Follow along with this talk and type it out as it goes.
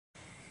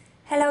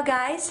Hello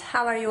guys,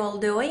 how are you all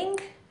doing?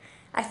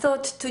 I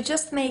thought to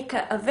just make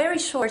a very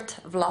short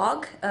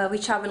vlog,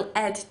 which I will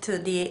add to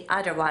the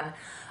other one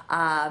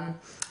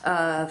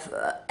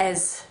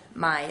as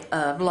my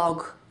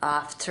vlog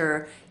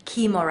after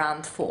chemo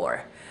round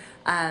 4.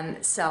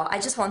 So I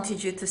just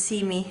wanted you to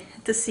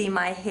see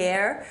my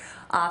hair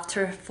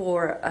after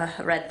 4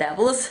 Red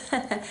Devils.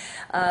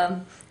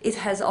 It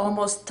has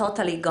almost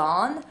totally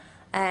gone,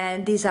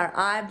 and these are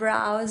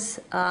eyebrows.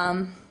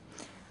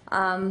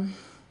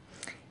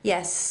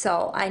 Yes,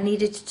 so I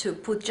needed to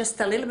put just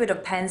a little bit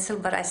of pencil,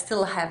 but I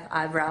still have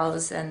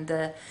eyebrows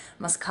and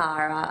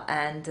mascara,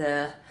 and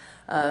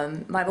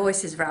my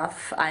voice is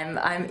rough.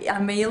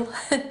 I'm ill,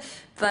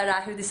 but I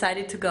have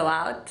decided to go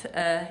out.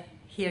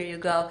 Here you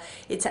go.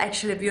 It's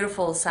actually a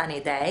beautiful sunny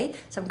day,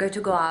 so I'm going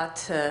to go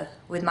out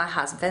with my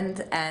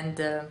husband and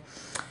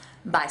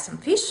buy some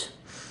fish.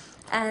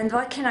 And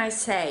what can I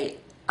say?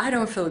 I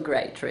don't feel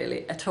great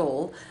really at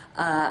all,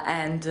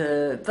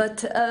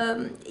 but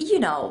you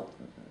know,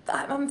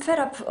 I'm fed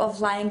up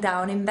of lying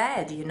down in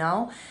bed, you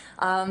know,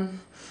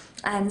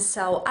 and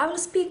so I will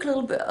speak a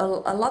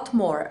lot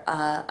more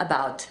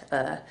about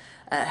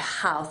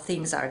how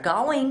things are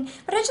going.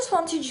 But I just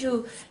wanted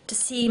you to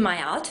see my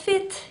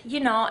outfit, you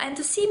know, and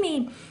to see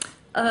me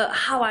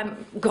how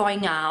I'm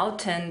going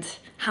out and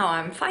how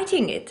I'm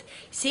fighting it.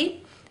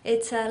 See,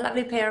 it's a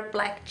lovely pair of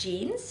black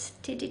jeans,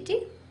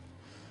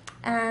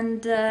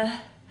 and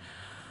a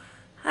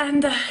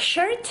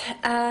shirt.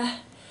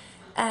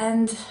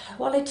 And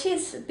well, it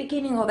is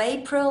beginning of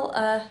April,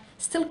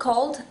 still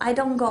cold. I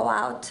don't go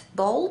out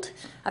bald.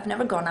 I've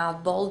never gone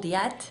out bald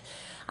yet.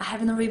 I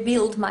haven't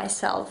revealed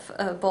myself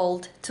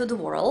bald to the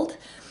world.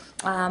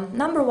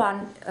 Number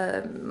one,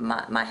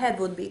 my head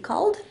would be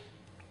cold.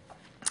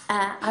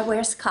 I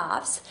wear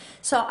scarves,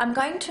 so I'm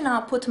going to now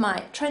put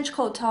my trench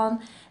coat on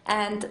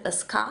and a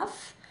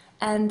scarf,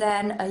 and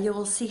then you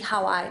will see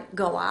how I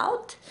go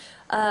out.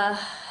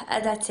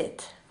 That's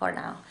it for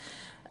now.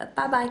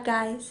 Bye bye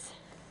guys.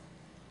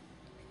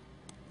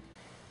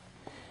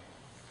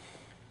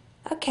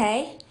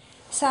 Okay,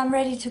 so I'm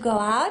ready to go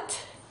out.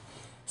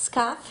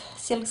 Scarf,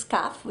 silk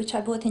scarf, which I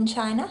bought in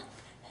China,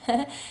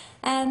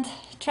 and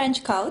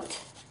trench coat,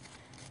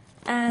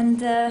 and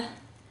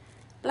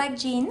black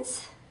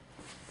jeans,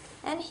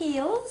 and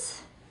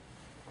heels.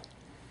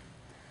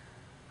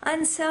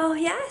 And so,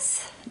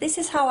 yes, this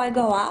is how I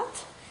go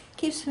out.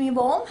 Keeps me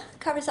warm,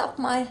 covers up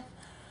my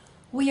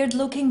weird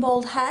looking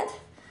bald head,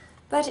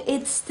 but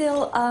it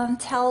still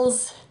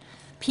tells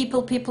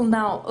people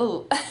know,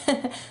 oh,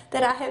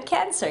 that I have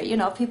cancer. You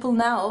know, people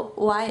know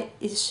why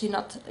is she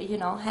not, you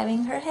know,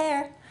 having her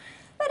hair.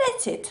 But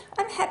that's it.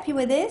 I'm happy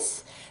with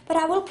this, but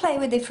I will play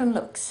with different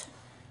looks.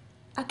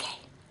 Okay,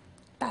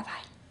 bye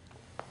bye.